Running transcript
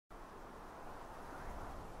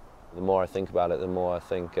The more I think about it, the more I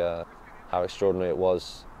think how extraordinary it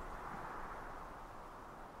was.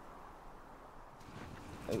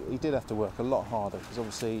 He did have to work a lot harder, because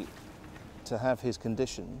obviously to have his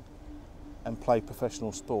condition and play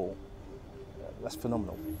professional sport, that's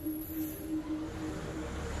phenomenal.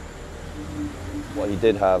 What he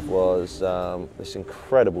did have was this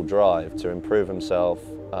incredible drive to improve himself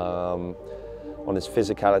on his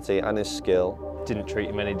physicality and his skill. Didn't treat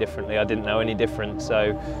him any differently, I didn't know any different,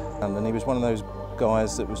 so... And he was one of those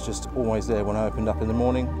guys that was just always there. When I opened up in the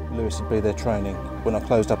morning, Lewis would be there training. When I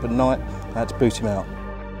closed up at night, I had to boot him out.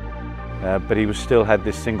 But he still had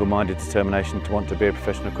this single-minded determination to want to be a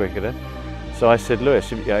professional cricketer. So I said,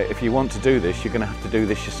 Lewis, if you want to do this, you're going to have to do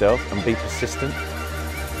this yourself and be persistent.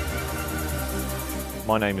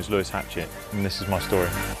 My name is Lewis Hatchett, and this is my story.